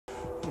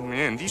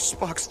Man, these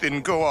sparks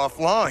didn't go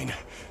offline.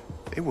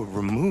 They were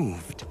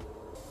removed.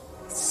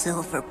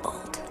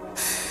 Silverbolt,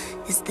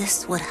 is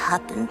this what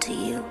happened to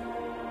you?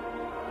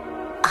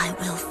 I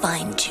will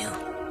find you,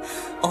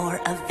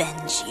 or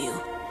avenge you.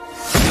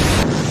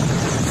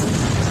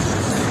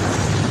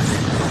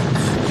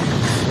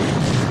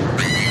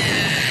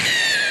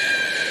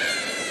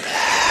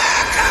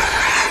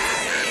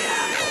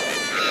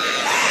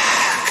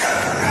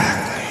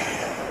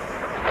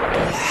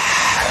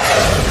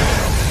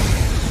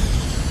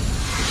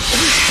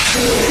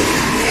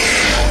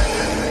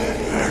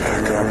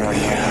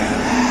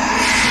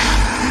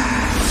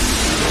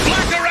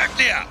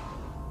 Blackarachnia!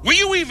 Were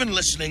you even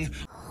listening?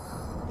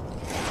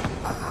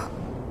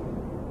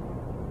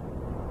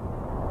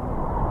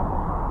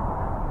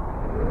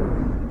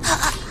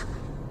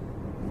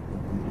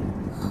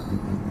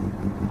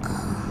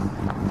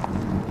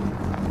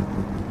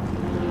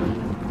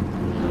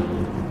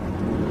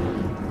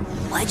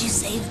 Why'd you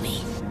save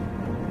me?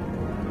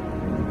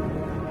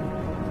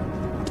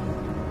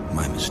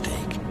 My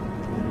mistake.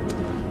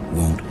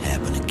 Won't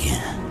happen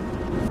again.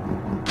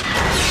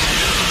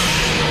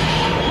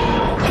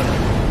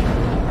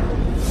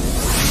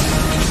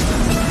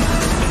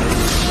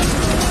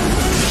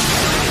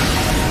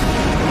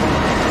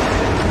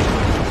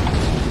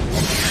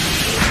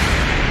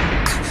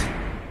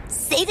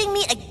 Saving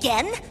me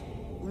again?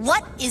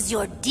 What is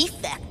your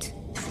defect?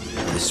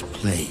 This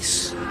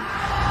place.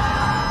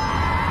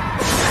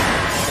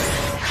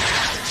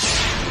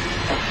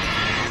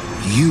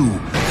 You.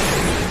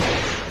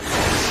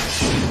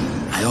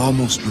 I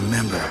almost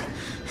remember.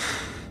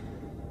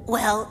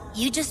 Well,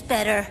 you just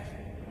better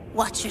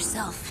watch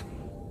yourself.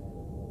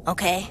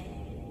 Okay?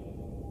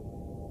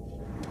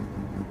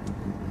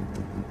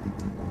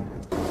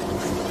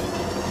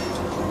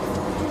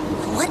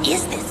 What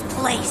is this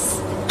place?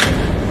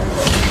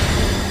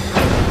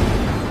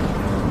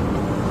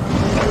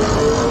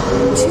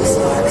 Two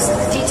sparks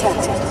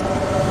detected.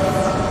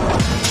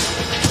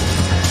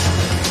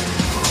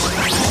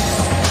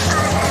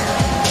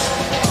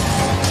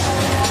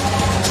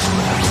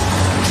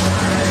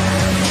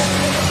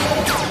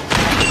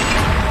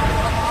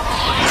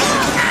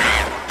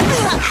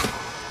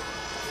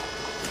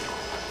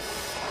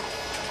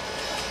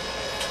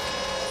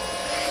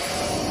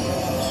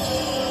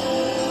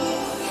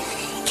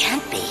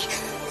 Can't be.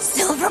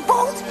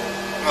 Silverbolt?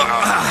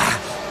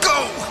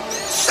 Go!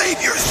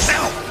 Save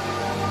yourself!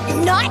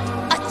 Not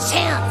a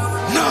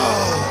chance! No!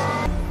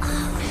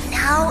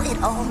 Now it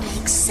all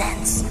makes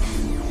sense.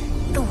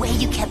 The way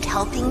you kept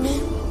helping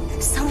me,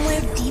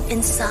 somewhere deep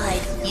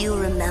inside, you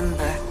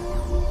remember.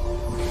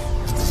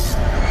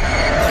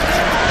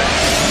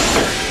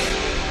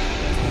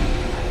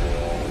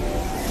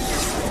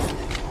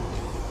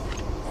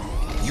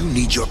 You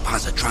need your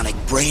positronic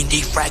brain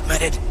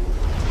defragmented?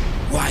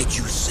 Why'd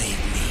you save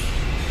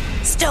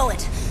me? Stow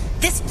it.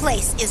 This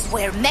place is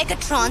where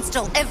Megatron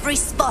stole every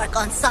spark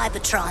on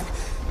Cybertron,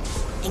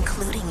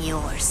 including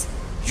yours.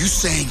 You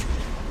saying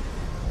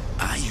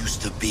I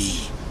used to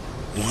be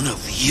one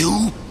of you?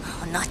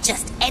 Oh, not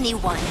just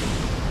anyone.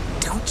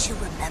 Don't you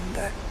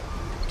remember?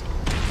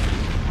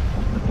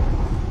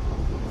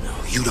 No,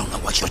 you don't know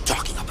what you're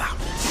talking about.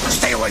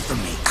 Stay away from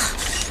me.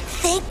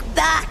 Think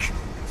back.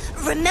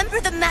 Remember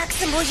the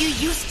Maximal you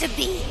used to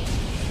be.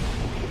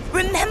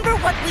 Remember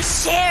what we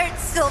shared,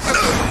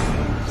 Silverbolt.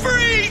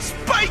 Freeze,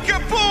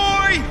 biker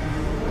boy!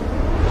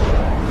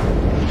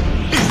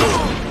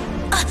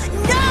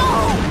 No!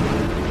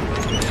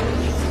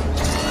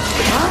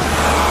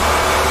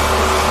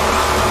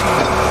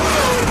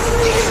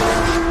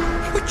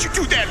 What'd you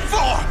do that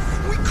for?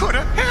 We could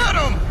have had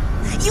him!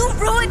 You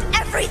ruined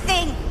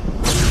everything!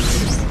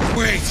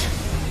 Wait.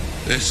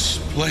 This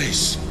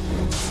place.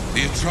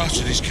 The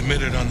atrocities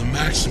committed on the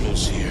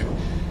Maximals here.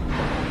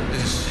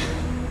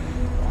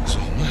 It's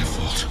all my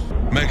fault.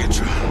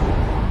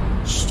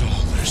 Megatron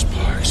stole their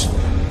sparks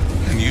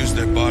and used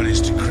their bodies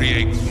to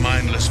create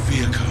mindless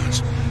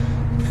Viacons.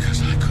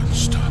 Because I couldn't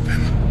stop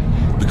him.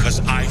 Because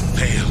I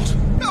failed.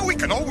 Well, we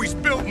can always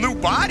build new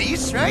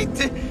bodies,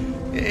 right?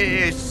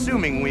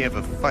 Assuming we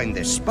ever find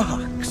their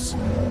sparks.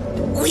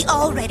 We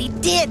already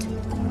did.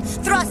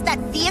 Thrust, that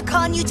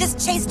Viacon you just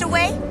chased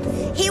away,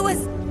 he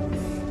was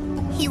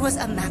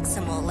a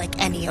Maximal like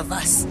any of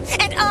us.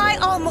 And I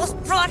almost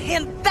brought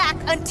him back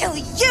until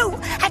you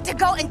had to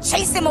go and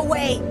chase him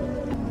away.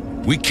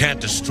 We can't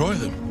destroy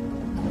them.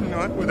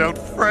 Not without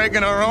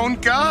fragging our own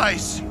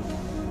guys.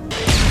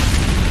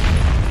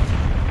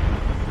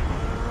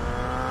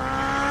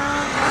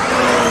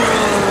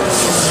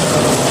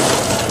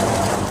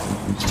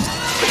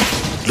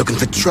 Looking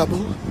for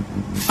trouble?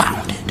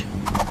 Found it.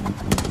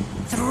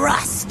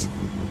 Thrust,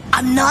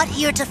 I'm not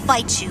here to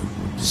fight you.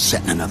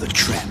 Setting another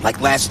trap, like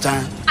last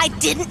time? I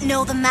didn't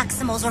know the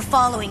Maximals were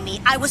following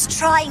me. I was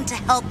trying to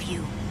help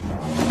you.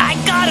 I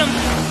got him!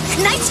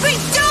 Night Scream,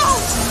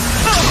 don't!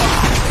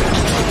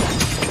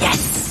 Yes!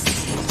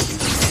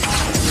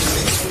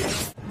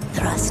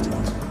 Thrust.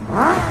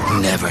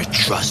 Never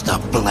trust a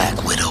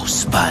Black Widow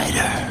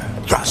spider.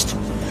 Thrust.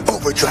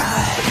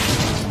 Overdrive.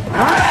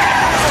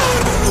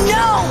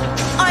 No!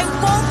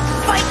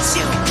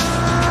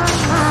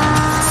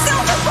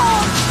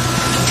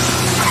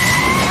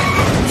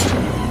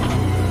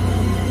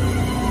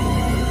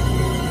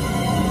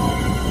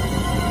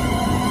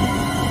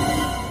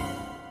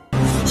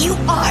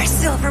 are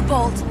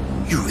Silverbolt.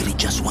 You really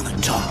just want to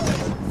talk?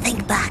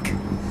 Think back.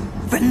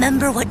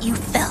 Remember what you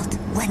felt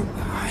when...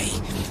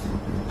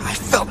 I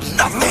felt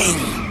nothing!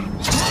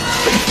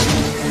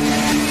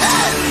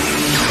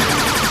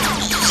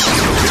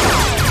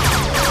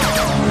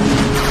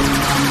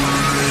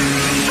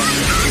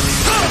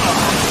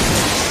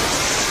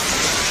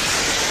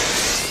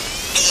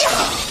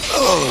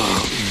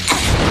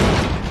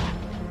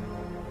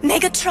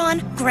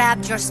 Megatron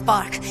grabbed your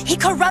spark. He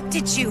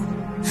corrupted you.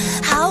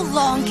 How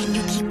long can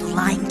you keep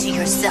lying to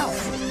yourself?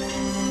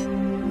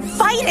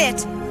 Fight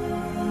it!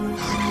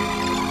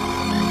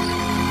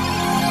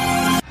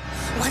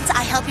 Once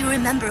I help you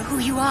remember who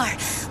you are,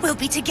 we'll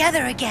be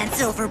together again,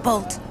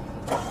 Silverbolt.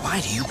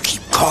 Why do you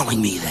keep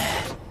calling me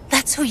that?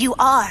 That's who you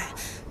are.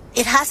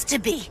 It has to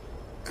be.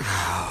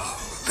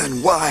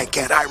 Then why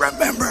can't I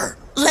remember?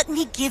 Let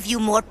me give you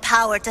more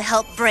power to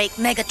help break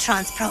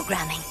Megatron's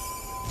programming.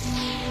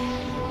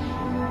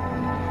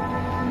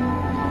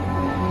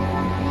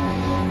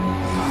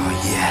 Oh,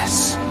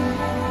 yes.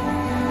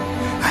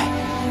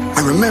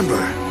 I remember.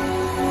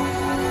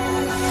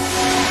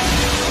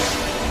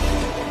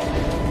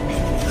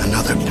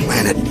 Another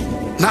planet.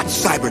 Not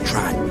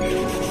Cybertron.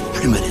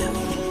 Primitive.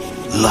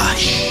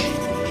 Lush.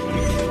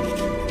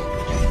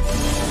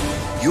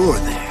 You're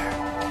there.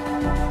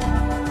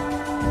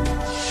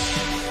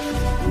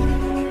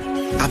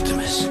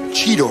 Optimus,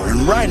 Cheetor,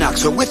 and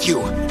Rhinox are with you.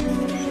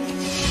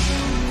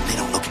 They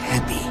don't look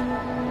happy.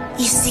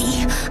 You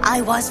see,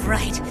 I was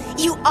right.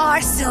 You are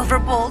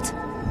Silverbolt.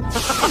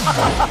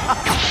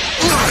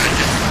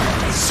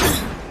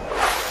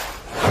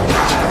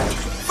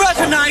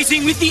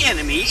 Fraternizing with the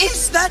enemy,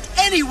 is that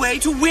any way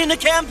to win a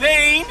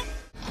campaign?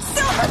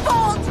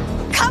 Silverbolt!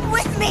 Come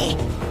with me!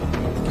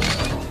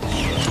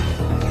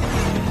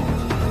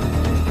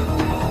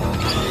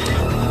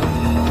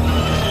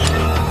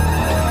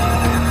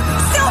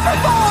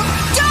 Silverbolt!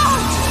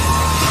 Don't!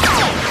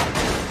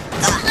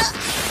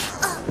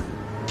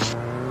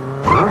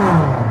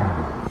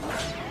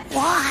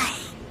 Why?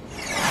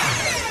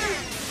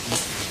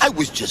 I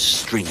was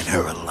just stringing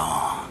her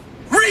along.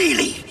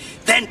 Really?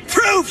 Then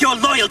prove your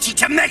loyalty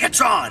to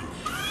Megatron!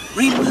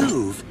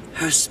 Remove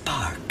her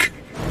spark.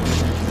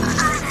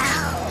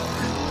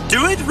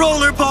 Do it,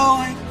 Roller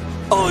Boy!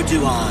 Or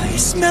do I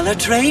smell a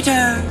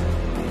traitor?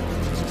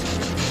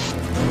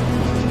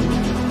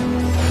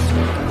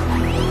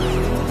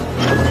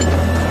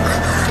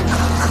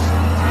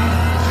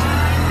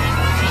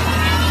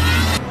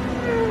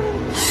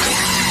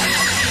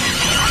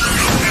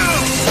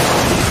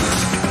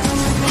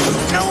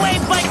 No way,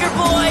 Biker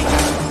Boy!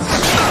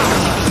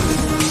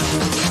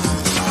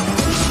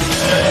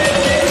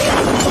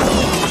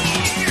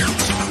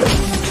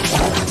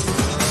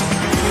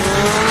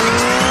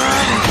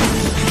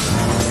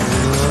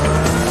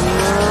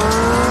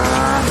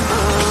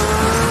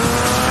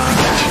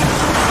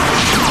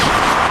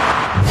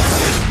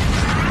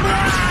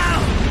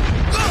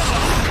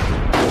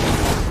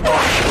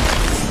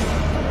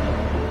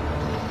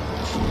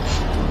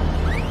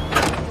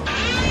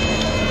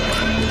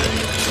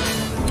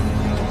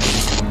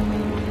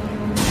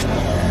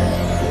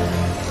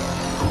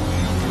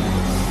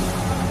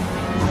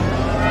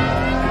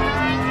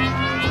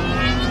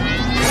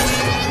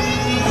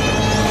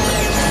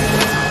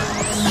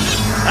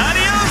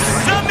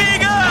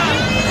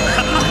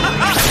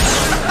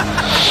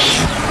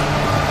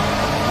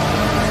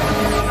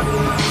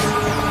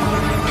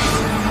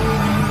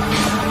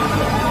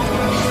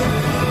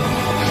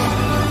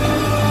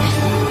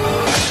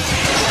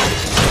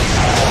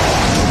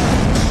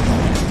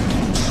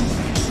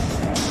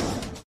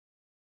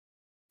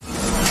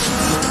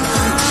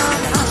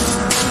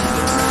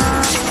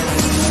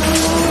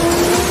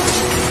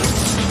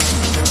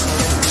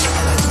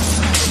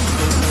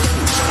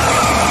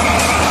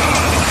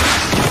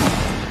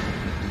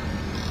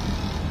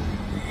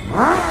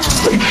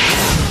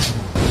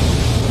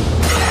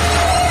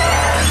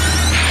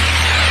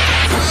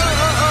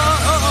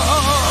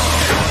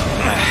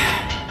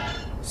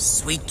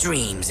 Sweet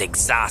dreams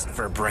exhaust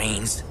for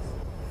brains.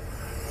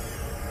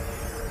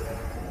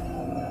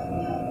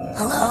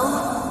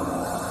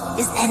 Hello?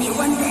 Is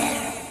anyone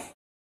there?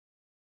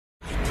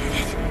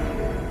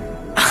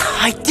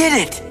 I did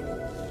it!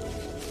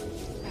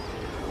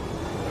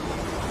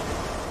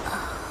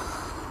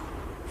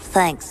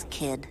 Thanks,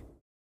 kid.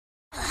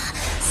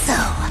 So,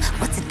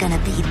 what's it gonna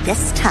be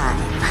this time?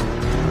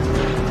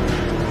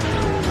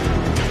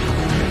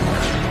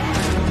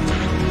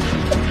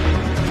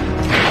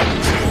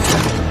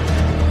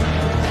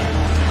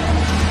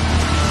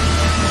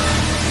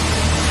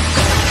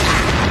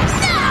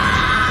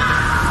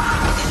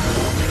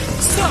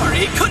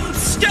 Sorry, couldn't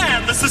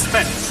stand the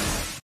suspense.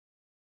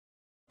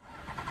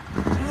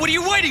 What are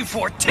you waiting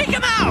for? Take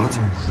him out!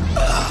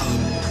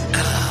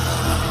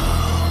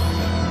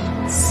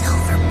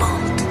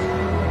 Silverbolt.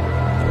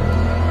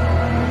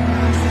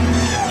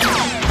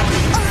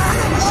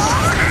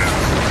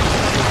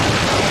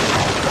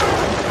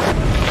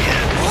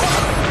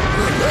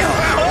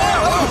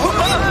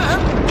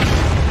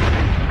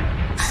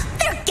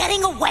 They're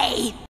getting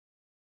away!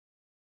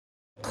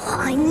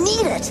 I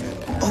need it.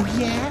 Oh,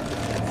 yeah?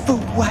 For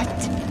what?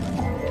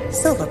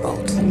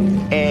 Silverbolt.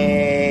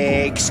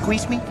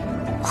 Excuse me?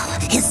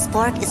 His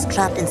spark is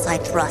trapped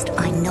inside Thrust.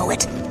 I know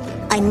it.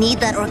 I need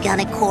that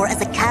organic core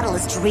as a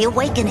catalyst to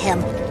reawaken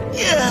him.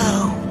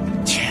 Yo!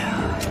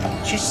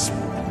 Just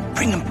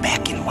bring him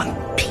back in one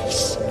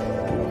piece.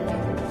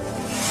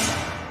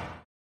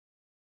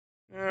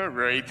 All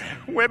right.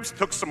 Webbs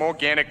took some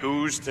organic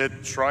ooze to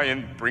try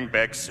and bring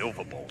back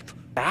Silverbolt.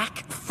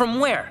 Back?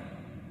 From where?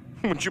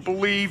 Would you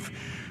believe?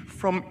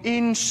 From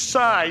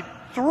inside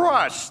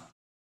Thrust.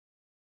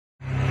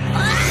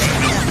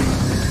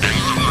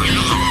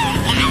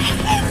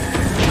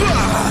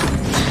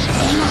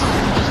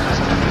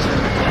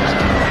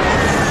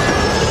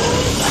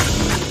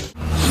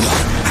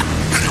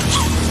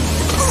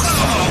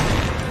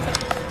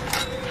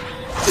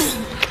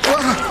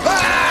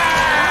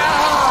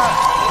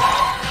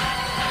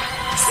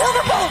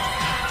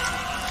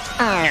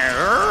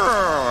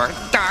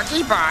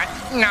 Doggy bot,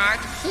 not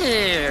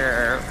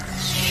here.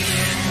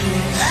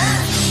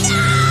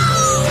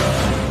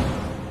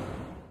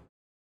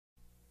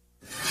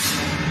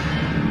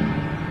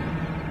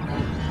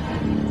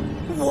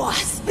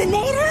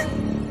 Waspinator?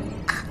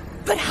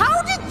 But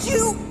how did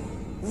you...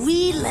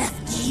 We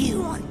left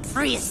you on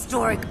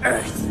prehistoric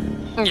Earth.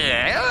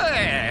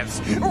 Yes,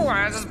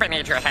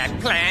 Waspinator had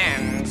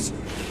plans.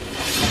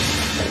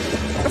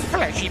 The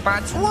fleshy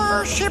bots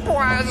worship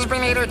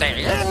Waspinator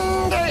day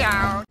in, day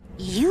out.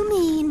 You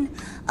mean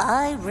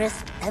I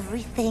risked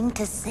everything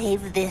to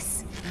save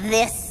this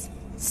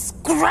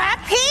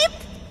scrap heap?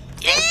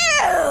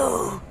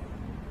 Ew!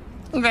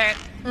 That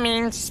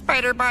means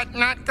Spiderbot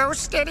not go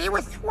steady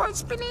with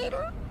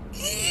Waspinator?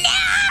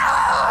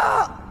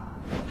 No!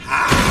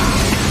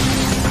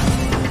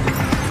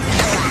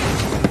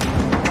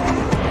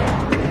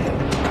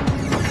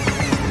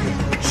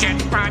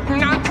 Jetbot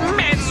not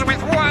mess with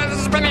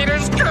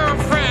Waspinator's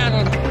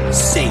girlfriend!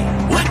 Say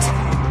what?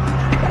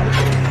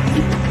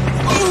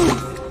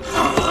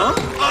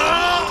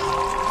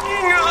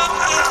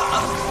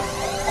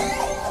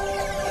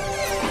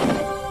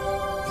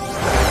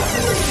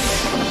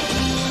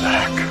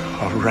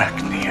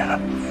 Blackarachnia.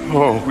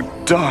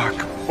 Oh, dark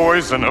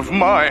poison of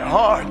my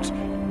heart.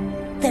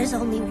 There's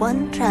only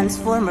one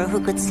Transformer who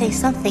could say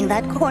something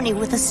that corny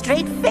with a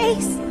straight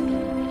face.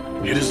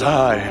 It is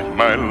I,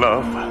 my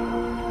love.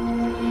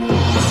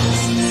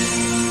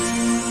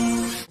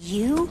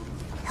 You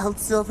held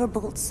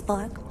Silverbolt's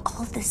spark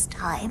all this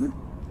time?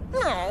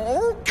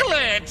 Oh,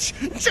 glitch!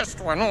 Just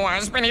one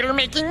Waspinator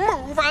making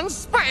move on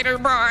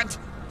Spiderbot!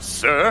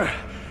 Sir,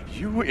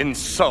 you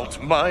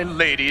insult my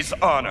lady's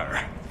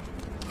honor.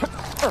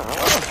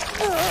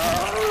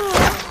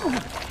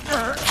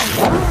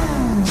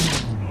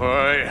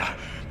 Why,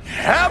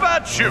 how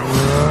about you?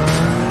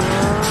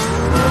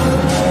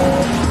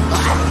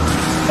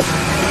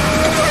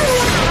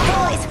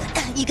 Boys,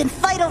 you can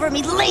fight over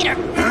me later.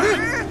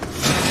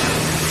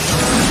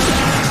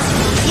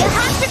 You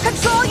have to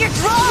control your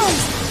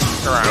drones.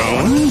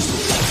 Drones?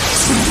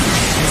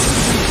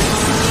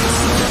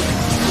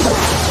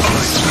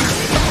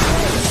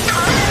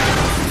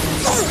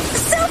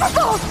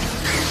 Silverbolt!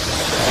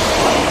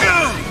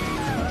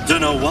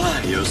 Dunno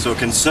why you're so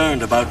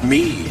concerned about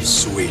me,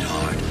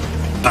 sweetheart.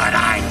 But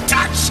I'm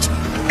touched!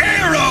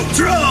 Aero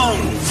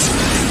drones!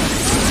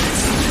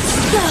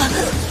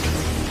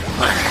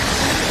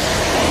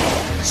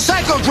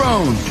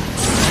 Psychodrone!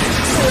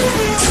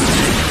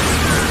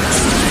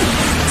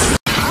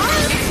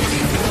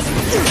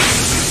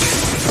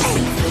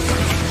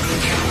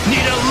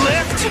 Need a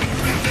lift?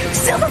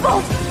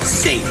 Silverbolt!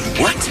 Say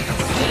what?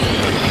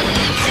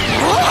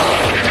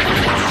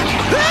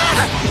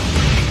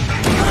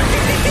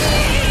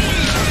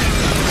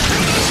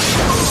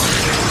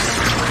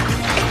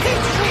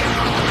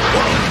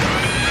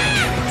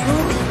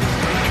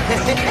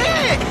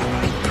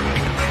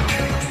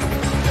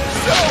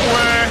 So,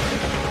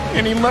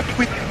 any luck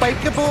with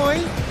Biker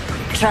Boy?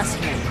 Trust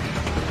me,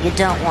 you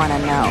don't want to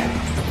know.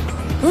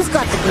 Who's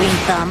got the green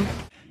thumb?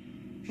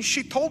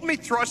 She told me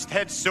Thrust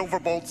had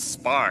Silverbolt's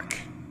spark.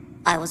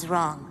 I was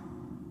wrong.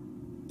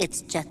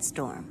 It's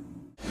Jetstorm.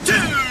 To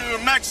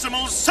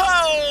Maximal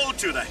Soul!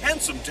 To the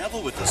handsome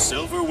devil with the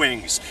silver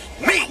wings.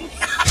 Me!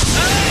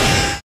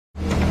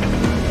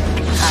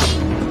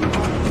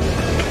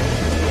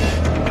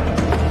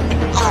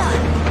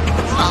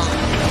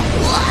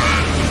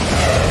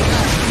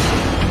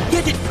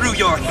 Get it through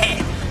your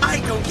head. I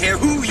don't care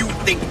who you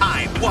think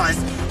I was.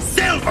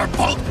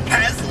 Silverbolt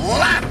has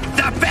left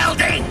the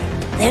building!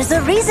 There's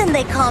a reason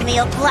they call me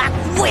a Black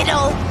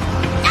Widow.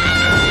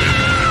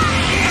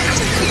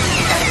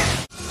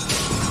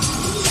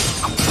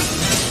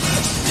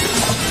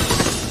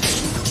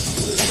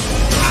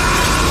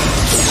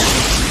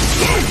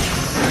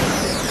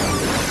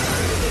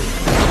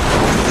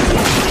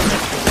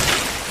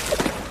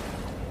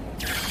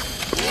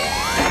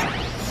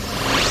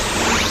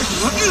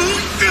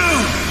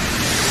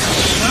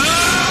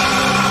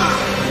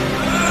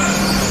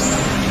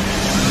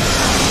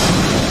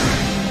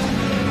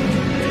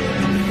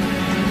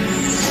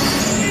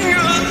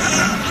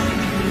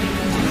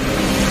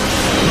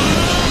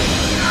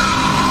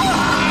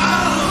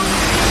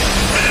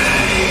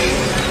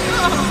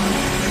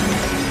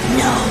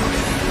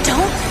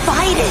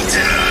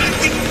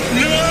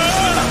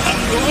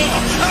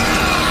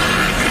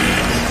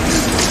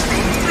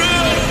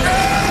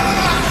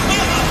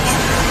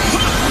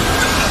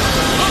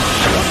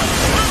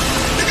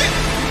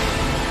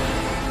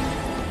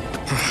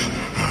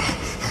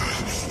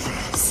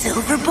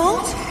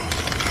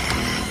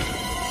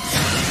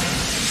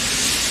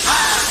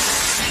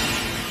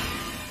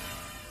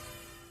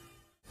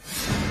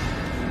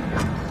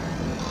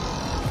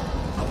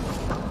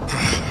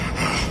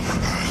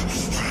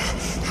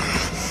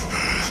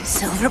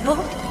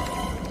 Silverbolt?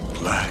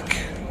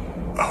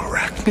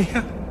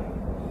 Blackarachnia?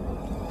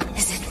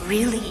 Is it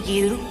really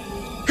you?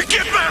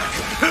 Get back!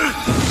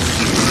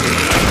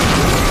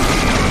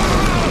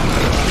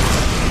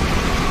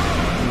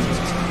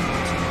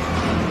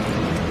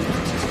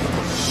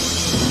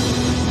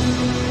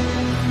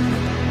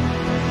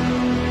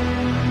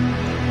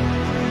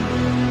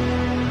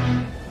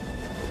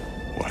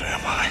 What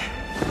am I?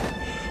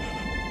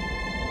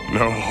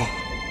 No.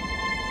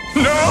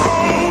 No!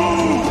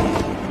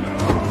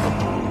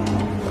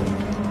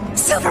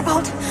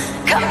 Silverbolt,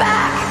 come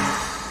back!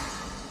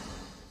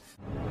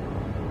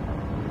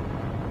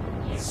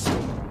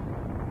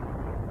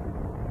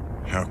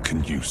 How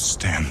can you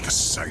stand the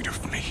sight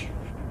of me?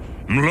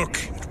 Look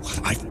at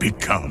what I've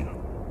become.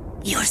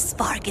 Your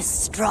spark is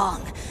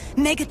strong.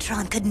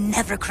 Megatron could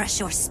never crush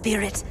your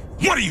spirit.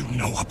 What do you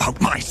know about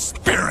my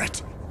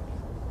spirit?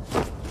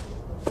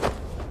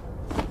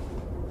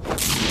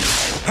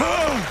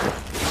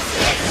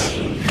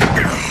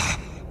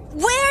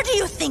 Where do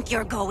you think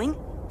you're going?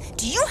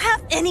 Do you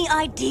have any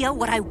idea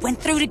what I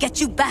went through to get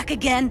you back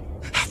again?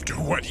 After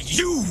what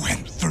you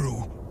went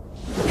through.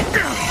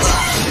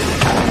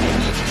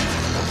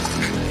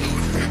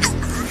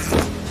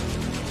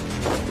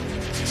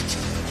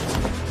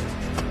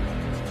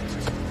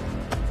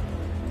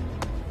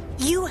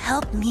 You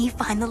helped me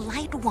find the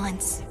light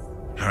once.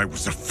 I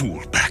was a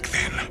fool back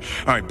then.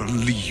 I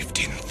believed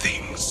in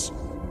things.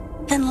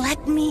 Then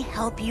let me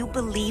help you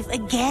believe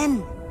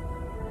again.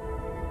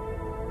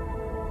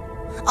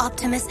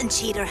 Optimus and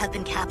Cheater have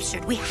been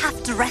captured. We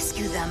have to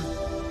rescue them.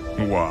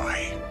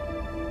 Why?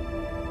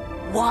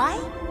 Why?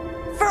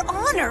 For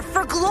honor,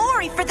 for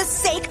glory, for the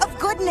sake of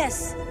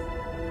goodness.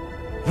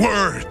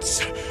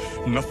 Words!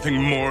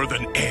 Nothing more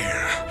than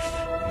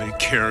air. They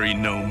carry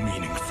no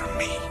meaning for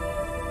me.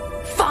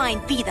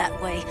 Fine, be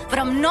that way, but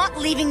I'm not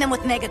leaving them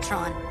with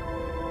Megatron.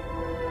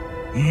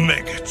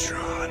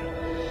 Megatron.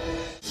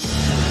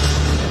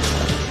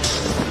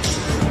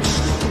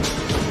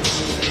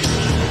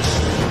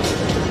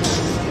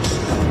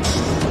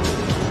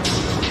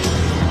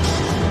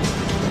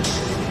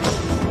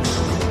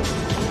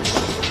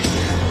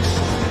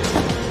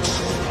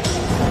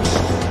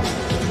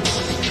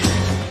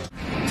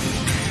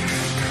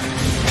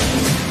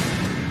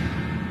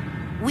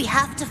 We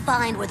have to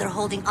find where they're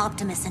holding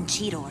Optimus and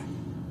Cheetor.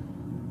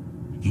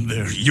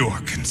 They're your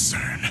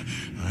concern.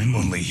 I'm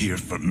only here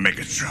for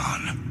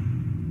Megatron.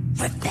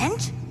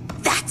 Revenge?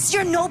 That's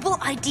your noble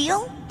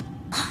ideal?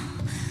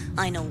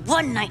 I know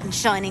one knight in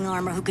shining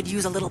armor who could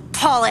use a little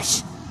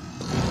polish.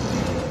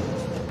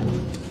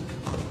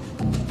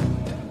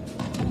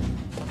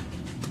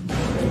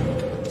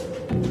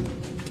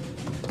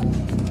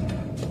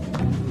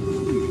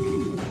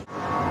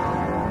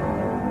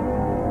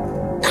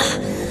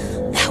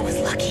 That was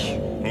lucky.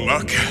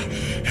 Luck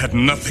had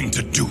nothing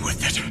to do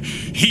with it.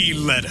 He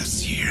led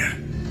us here.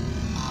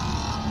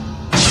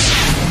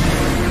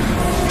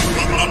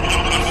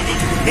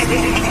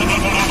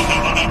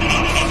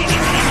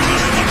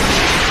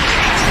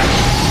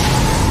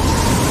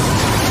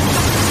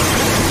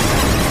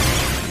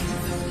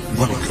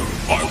 Welcome,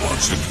 my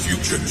once and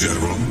future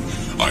General.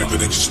 I've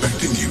been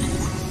expecting you.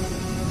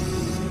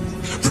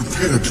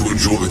 Prepare to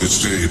enjoy the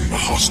same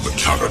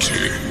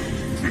hospitality.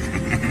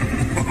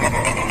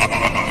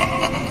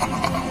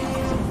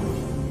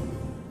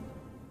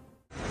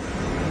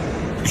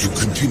 You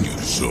continue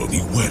to serve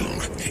me well,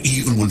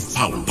 even when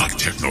fouled by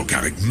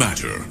techno-organic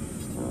matter.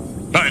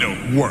 I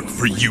don't work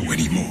for you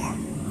anymore.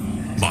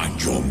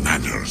 Mind your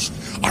manners.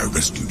 I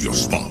rescued your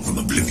Spock from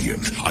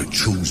oblivion. I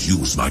chose you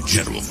as my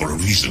general for a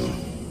reason.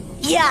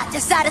 Yeah,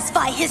 to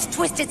satisfy his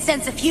twisted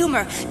sense of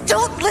humor.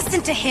 Don't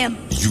listen to him!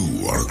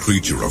 You are a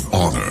creature of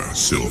honor,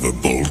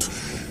 Silverbolt.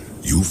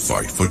 You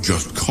fight for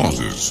just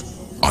causes.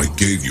 I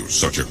gave you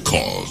such a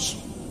cause.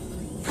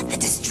 For the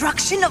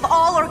destruction of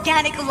all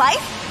organic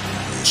life?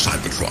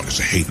 Cybertron is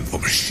a haven for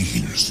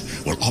machines.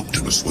 While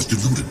Optimus was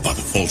deluded by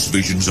the false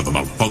visions of a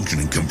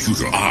malfunctioning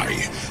computer, I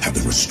have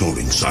been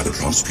restoring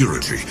Cybertron's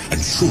purity,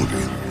 and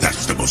surely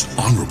that's the most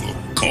honorable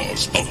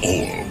cause of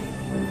all.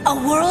 A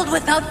world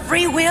without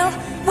free will?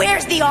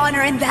 Where's the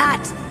honor in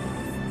that?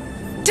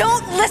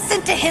 Don't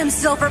listen to him,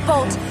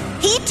 Silverbolt.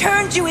 He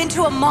turned you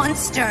into a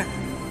monster.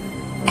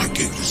 I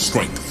gave you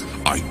strength.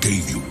 I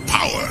gave you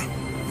power.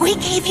 We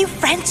gave you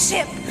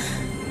friendship.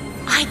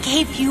 I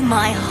gave you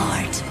my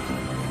heart.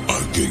 I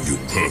gave you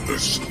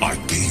purpose. I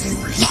gave you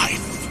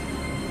life.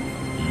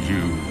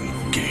 You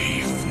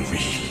gave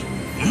me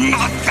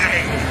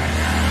nothing!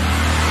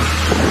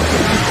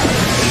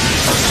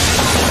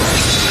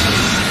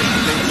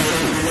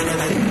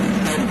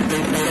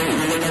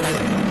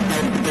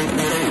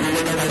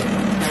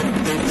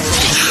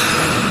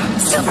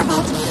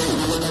 Silverbolt!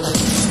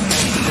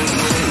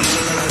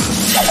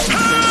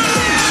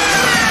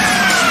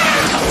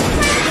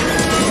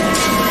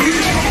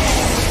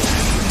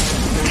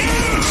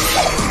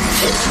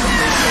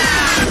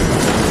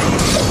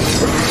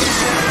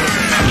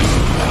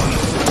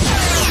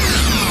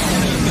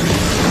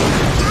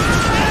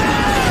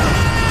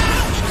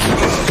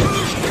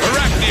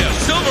 Arachnia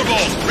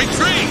Silverbolt,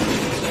 retreat!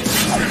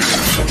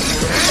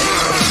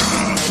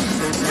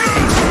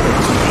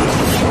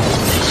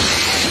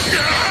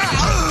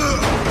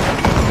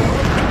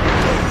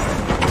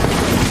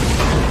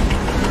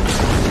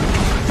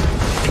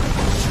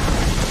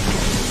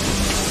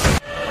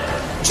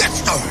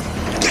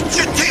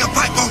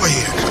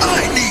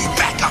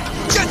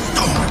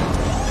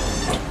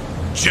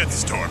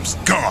 Jetstorm's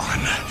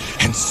gone,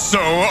 and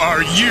so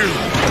are you!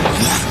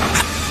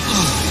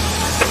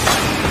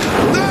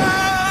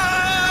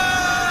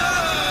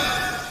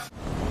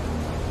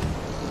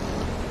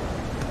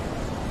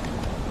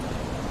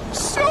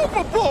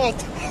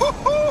 Silverbolt!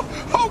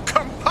 Oh,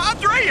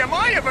 compadre, am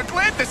I ever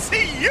glad to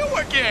see you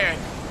again!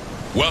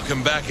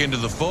 Welcome back into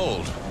the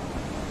fold.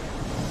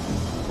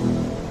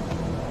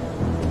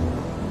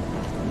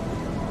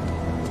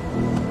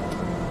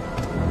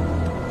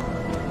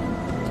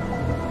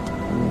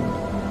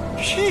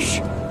 Sheesh!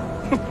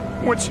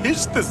 What's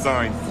his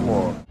design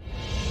flaw?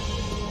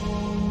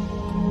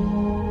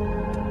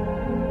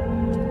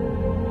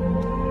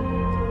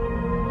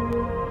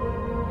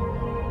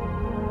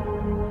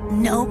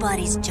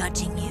 Nobody's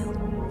judging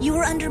you. You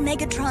are under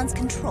Megatron's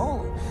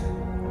control.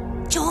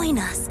 Join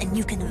us and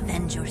you can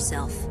avenge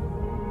yourself.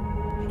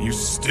 You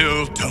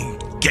still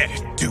don't get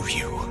it, do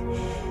you?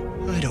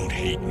 I don't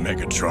hate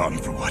Megatron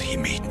for what he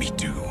made me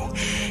do.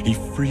 He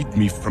freed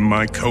me from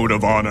my code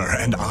of honor,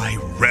 and I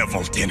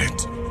reveled in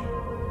it.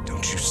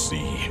 Don't you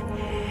see?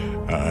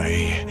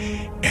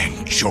 I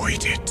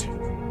enjoyed it.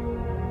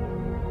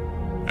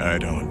 I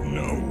don't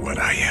know what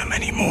I am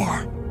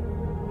anymore.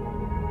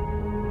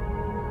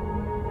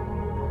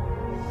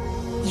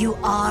 You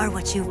are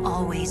what you've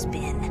always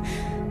been.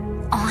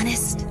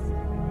 Honest,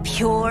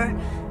 pure,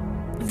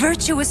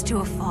 virtuous to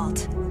a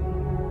fault.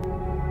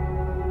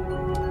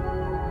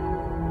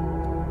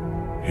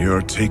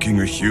 You're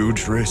taking a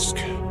huge risk.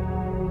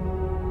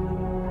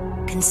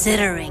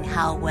 Considering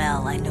how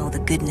well I know the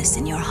goodness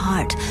in your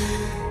heart,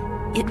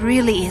 it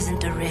really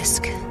isn't a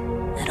risk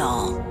at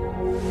all.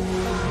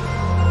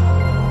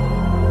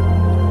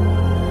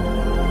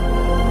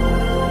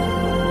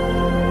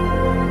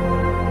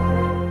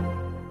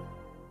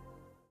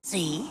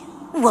 See?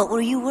 What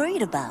were you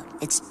worried about?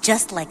 It's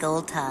just like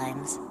old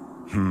times.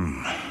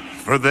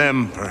 For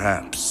them,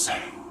 perhaps.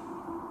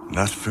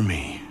 Not for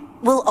me.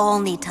 We'll all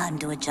need time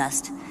to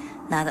adjust,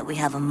 now that we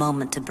have a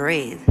moment to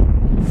breathe.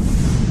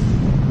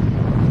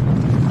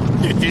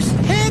 You just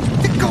had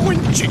to go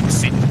and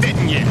jinx it,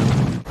 didn't you?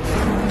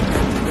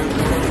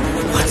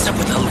 What's up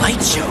with the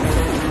light show?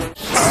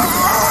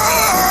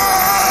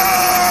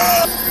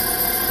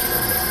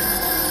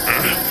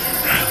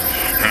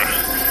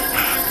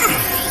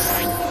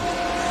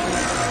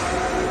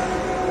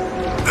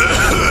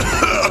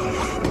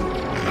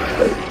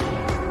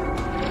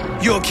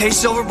 You okay,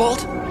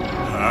 Silverbolt?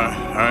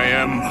 I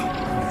am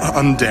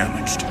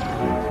undamaged.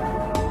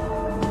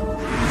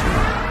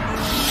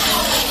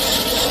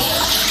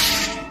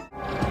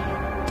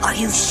 Are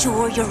you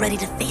sure you're ready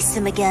to face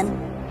him again?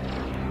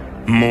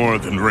 More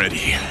than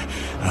ready.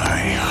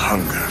 I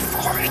hunger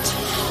for it.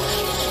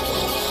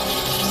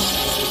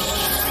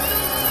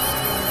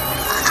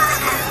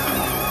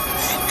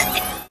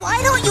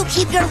 Why don't you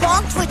keep your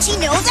long, twitchy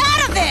nose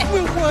out of it?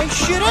 Well, why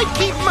should I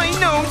keep my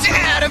nose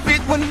out of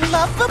it when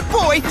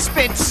Loverboy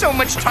spent so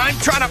much time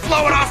trying to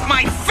blow it off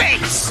my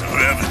face?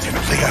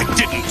 Evidently, I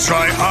didn't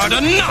try hard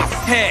enough.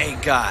 Hey,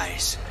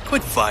 guys,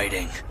 quit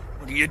fighting.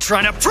 What are you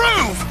trying to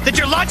prove? That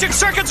your logic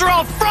circuits are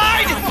all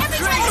fried?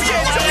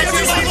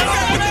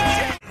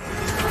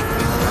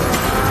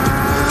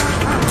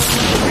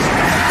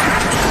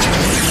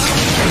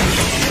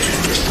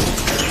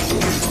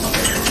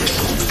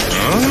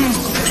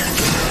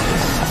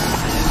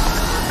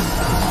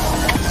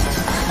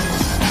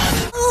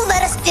 Who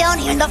let us down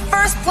here in the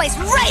first place,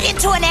 right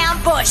into an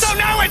ambush? So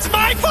now it's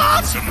my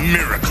fault? It's a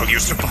miracle you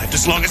survived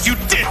as long as you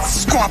did,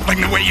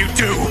 squabbling the way you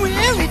do.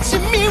 Well, it's a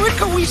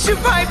miracle we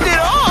survived it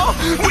all,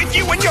 with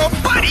you and your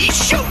buddy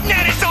shooting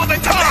at us all the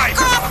time!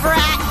 Off,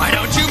 rat! Why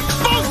don't you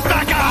both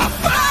back off?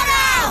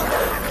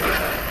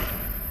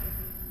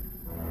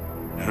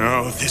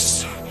 No,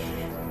 this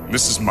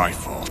is my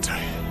fault.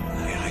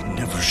 I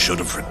never should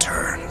have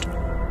returned.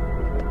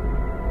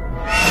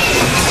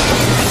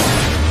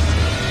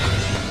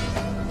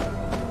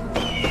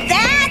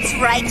 That's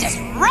right, just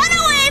run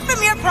away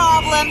from your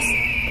problems.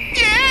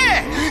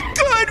 Yeah!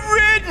 Good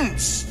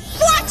riddance!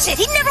 Watch it,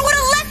 he never would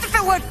have left if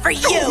it weren't for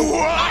you.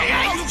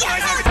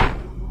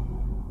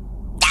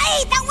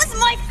 Hey, that was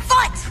my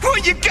foot! Well,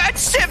 you got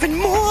 7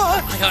 more!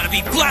 I ought to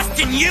be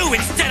blasting you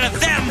instead of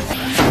them!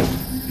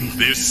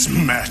 This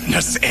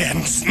madness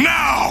ends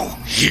now!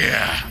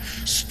 Yeah,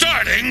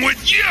 starting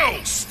with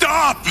you!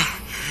 Stop!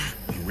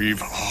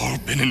 We've all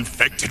been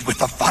infected with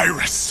the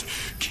virus.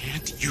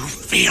 Can't you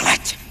feel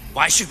it?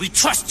 Why should we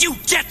trust you,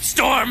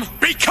 Jetstorm?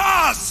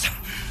 Because!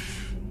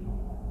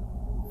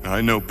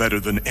 I know better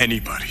than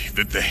anybody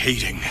that the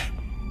hating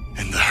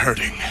and the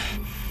hurting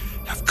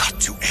have got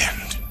to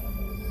end.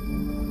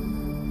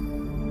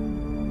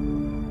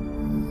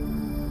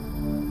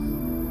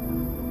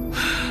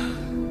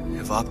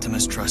 If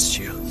Optimus trusts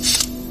you,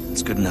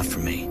 it's good enough for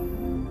me.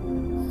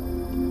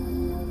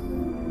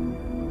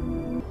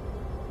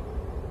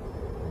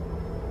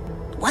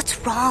 What's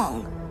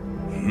wrong?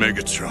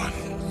 Megatron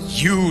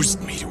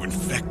used me to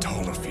infect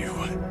all of you.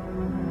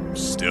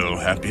 Still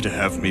happy to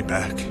have me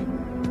back?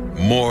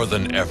 More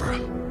than ever,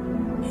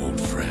 old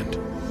friend.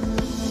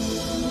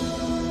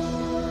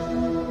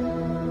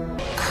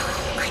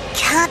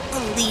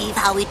 believe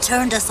how he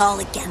turned us all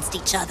against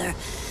each other.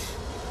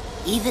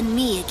 Even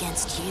me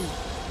against you.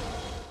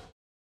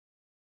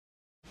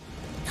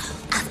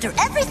 After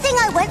everything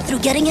I went through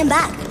getting him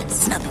back,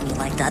 snubbing me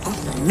like that,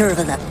 the nerve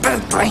of that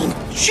bird brain.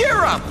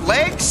 Cheer up,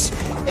 Legs.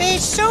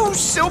 So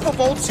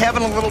Silverbolt's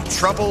having a little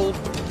trouble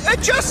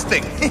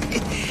adjusting.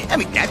 I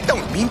mean, that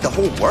don't mean the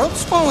whole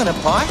world's falling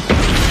apart.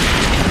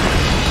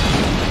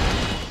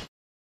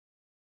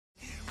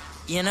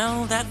 You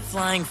know, that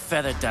flying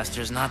feather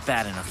duster's not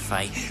bad in a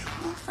fight.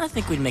 I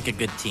think we'd make a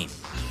good team.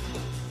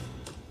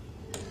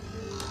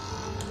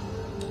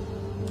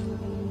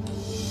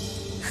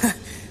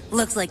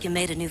 Looks like you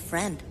made a new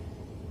friend.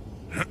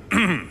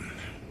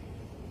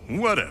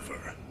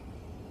 Whatever.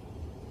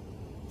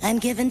 And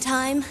given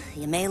time,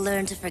 you may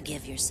learn to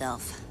forgive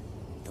yourself,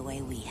 the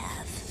way we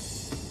have.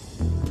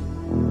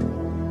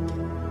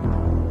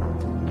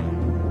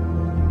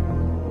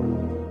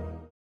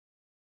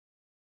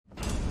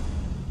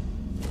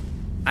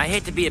 I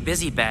hate to be a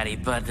busy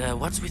baddie, but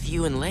what's with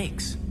you and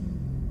Lakes?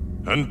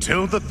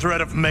 Until the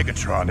threat of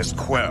Megatron is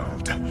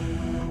quelled,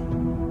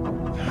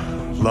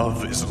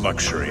 love is a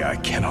luxury I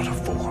cannot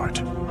afford.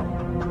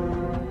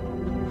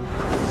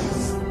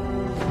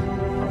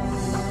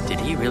 Did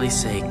he really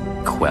say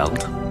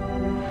quelled?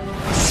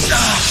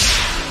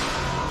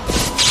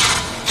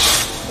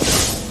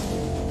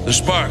 The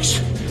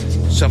sparks.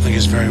 Something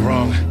is very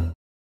wrong.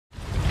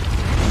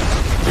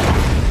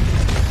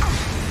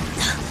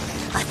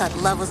 I thought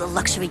love was a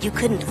luxury you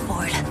couldn't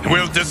afford.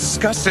 We'll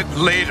discuss it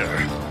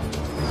later.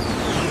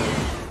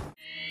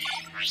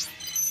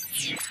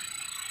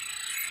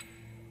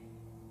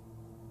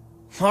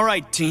 All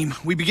right, team.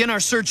 We begin our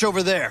search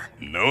over there.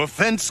 No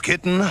offense,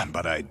 kitten,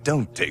 but I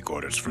don't take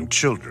orders from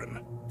children.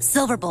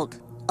 Silverbolt,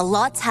 a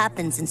lot's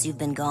happened since you've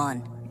been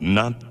gone.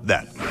 Not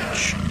that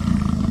much.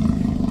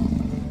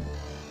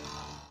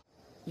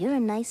 You're a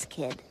nice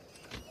kid.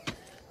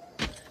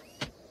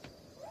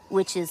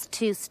 Which is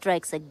 2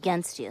 strikes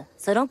against you.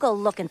 So don't go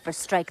looking for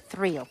strike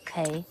 3,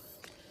 okay?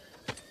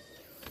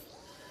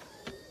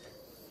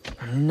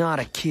 I'm not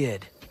a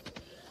kid.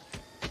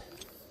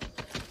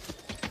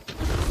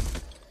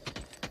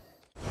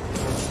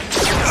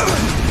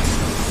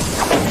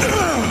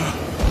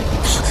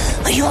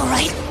 Are you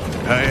alright?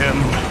 I am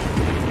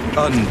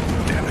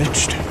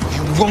undamaged.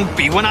 You won't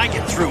be when I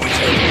get through with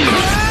you.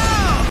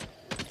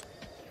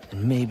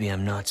 And maybe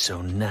I'm not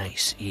so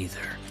nice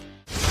either.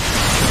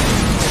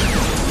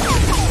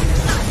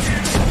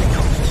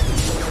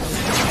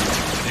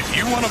 If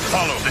you want to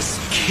follow this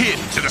kid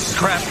to the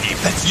scrap heap,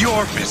 that's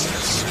your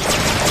business.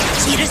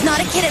 Cheater's not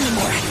a kid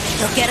anymore.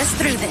 He'll get us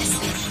through this.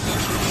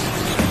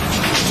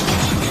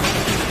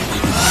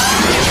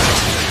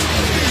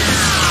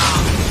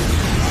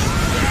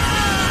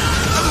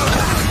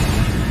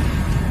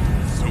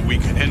 So we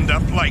can end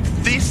up like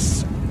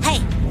this?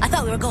 Hey, I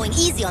thought we were going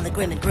easy on the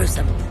grim and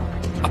gruesome.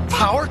 A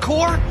power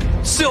core?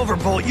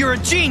 Silverbolt, you're a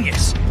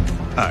genius!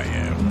 I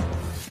am.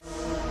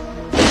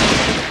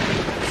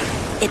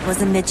 It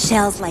was amid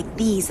shells like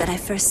these that I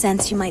first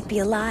sensed you might be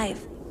alive.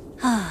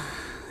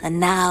 And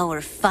now we're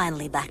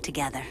finally back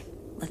together,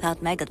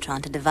 without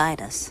Megatron to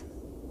divide us.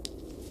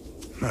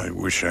 I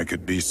wish I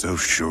could be so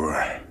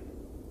sure.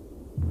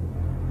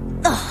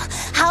 Ugh,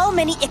 how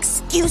many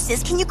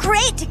excuses can you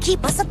create to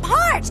keep us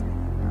apart?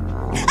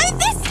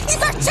 And this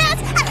is our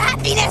chance at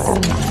happiness!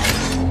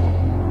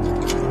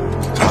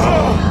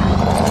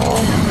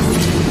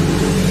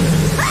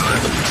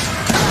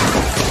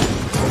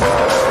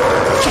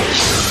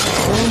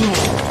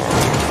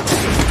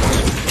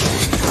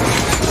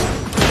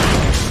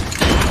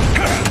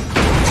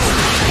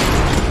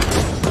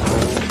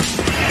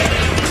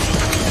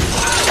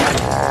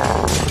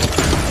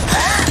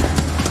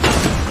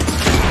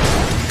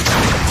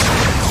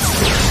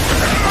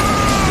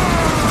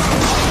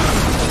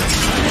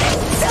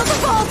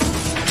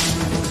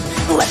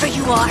 Whoever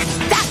you are,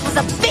 that was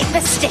a big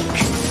mistake!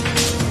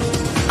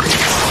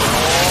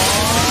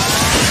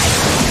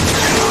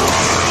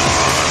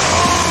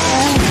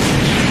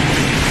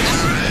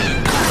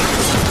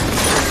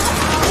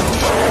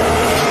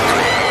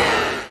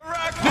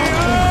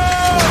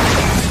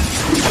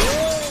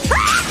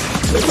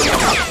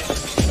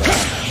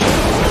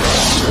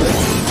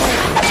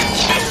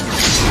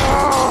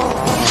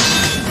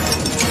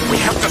 We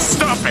have to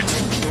stop it!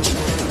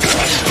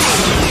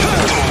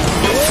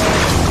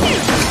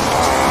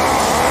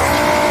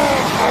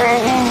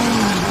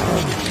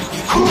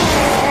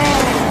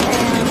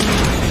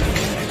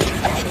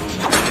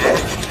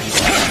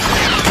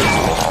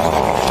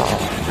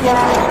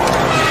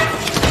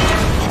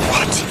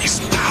 What is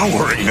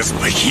powering this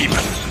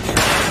behemoth?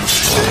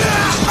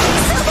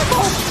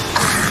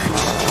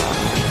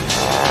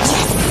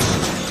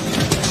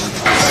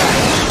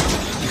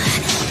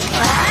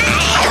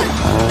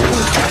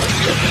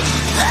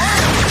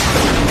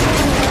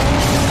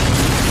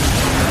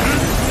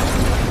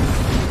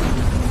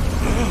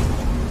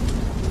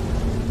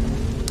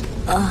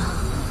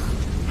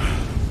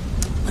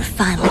 We're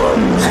finally...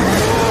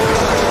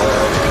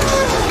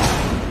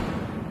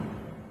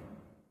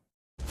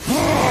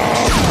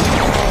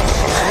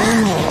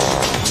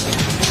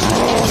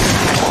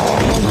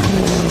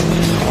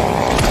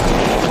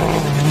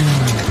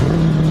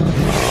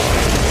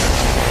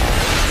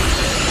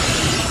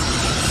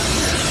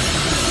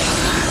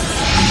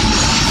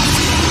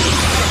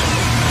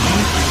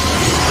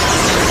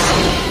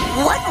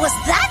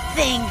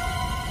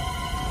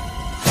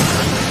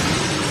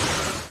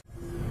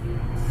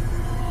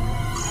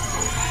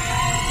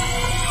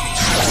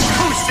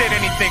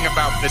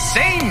 the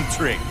same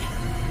trick.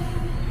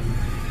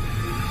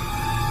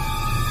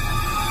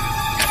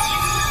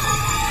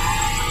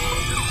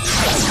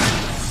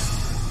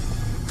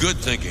 Good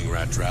thinking,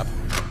 Rat Trap.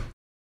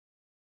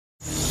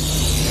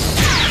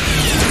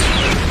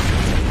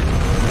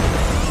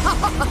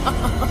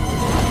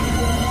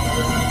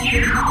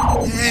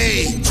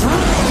 Hey!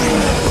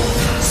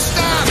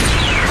 Stop!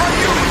 Are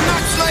you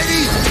nuts,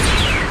 lady?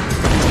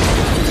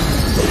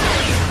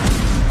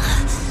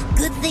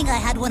 Good thing I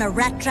had one of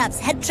Rat Trap's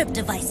head trip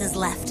devices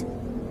left.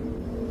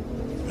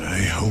 I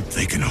hope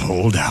they can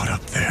hold out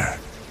up there.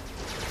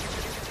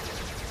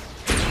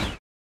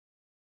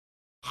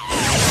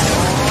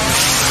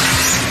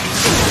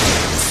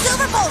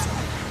 Silverbolt!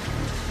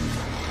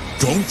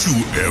 Don't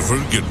you ever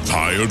get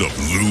tired of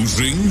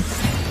losing?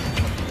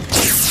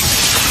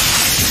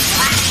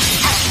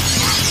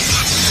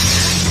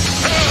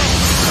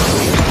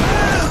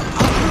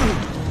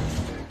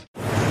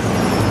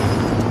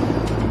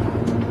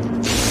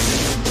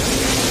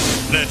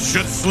 That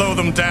should slow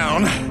them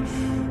down,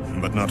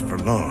 but not for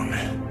long.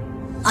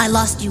 I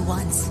lost you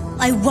once.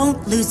 I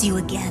won't lose you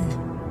again.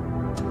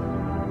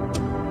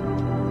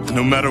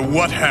 No matter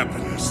what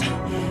happens,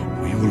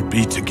 we will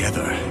be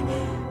together.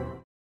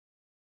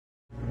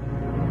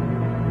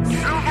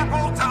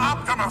 Silverbolt to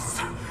Optimus!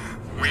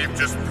 We've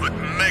just put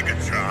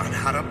Megatron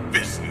out of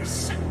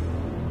business.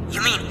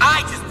 You mean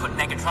I just put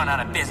Megatron out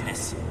of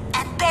business?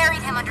 And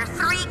buried him under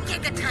 3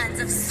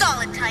 gigatons of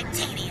solid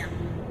titanium.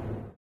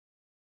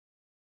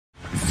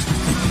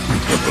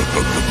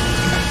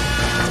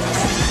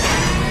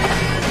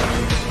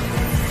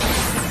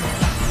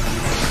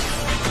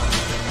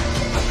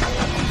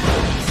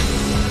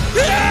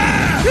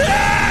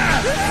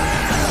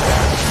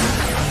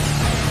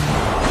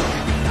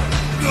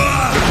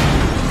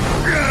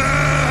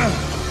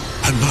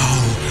 And now,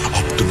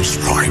 Optimus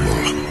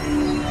Primal,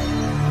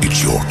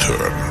 it's your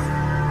turn.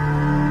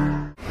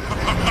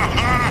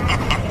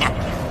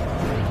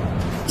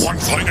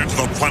 Once I enter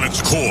the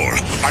planet's core,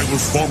 I will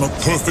form a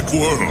perfect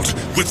world,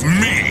 with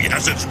me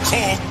as its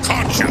core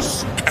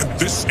conscious. And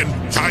this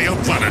entire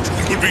planet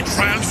will be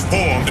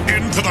transformed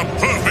into the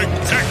perfect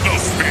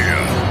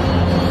technosphere.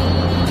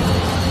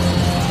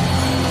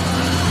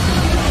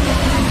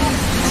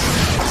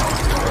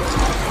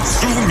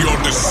 Soon your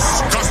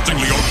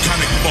disgustingly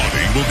organic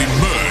body will be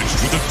merged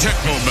with the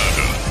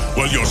techno-matter,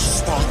 while your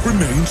spark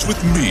remains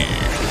with me.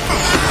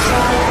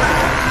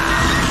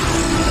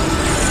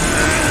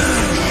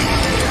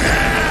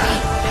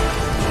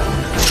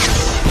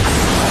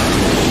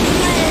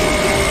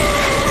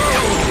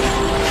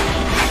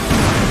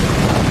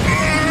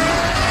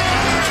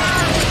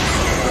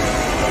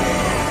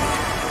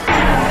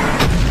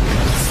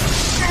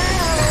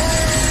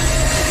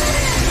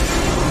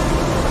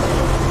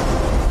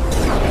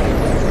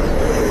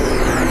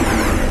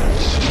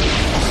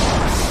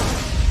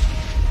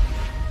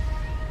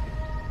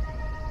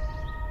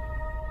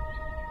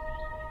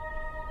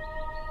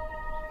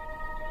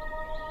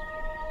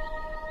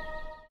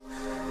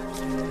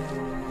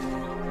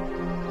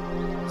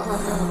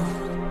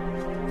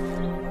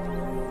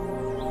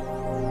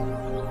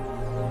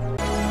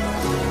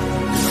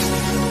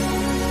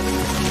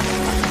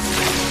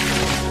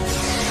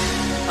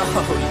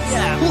 Oh,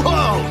 yeah.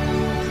 Whoa!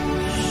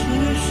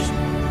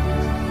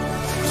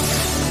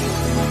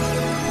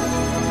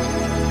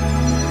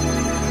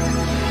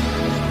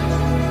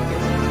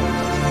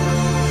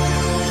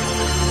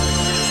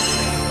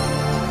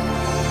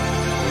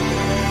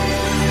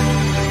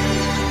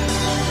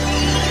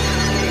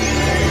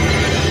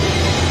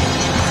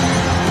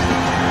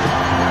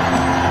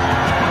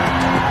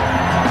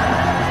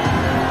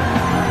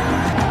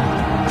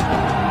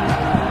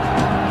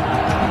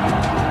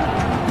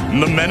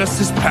 The menace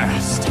is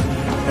past.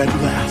 At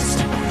last,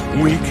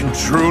 we can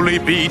truly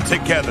be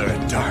together,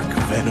 dark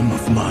venom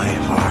of my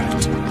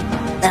heart.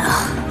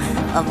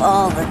 Ugh, of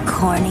all the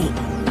corny...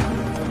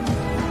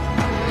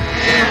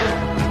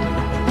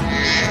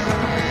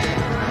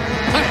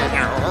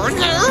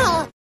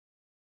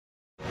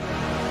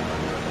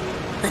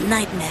 The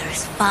nightmare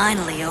is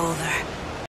finally over.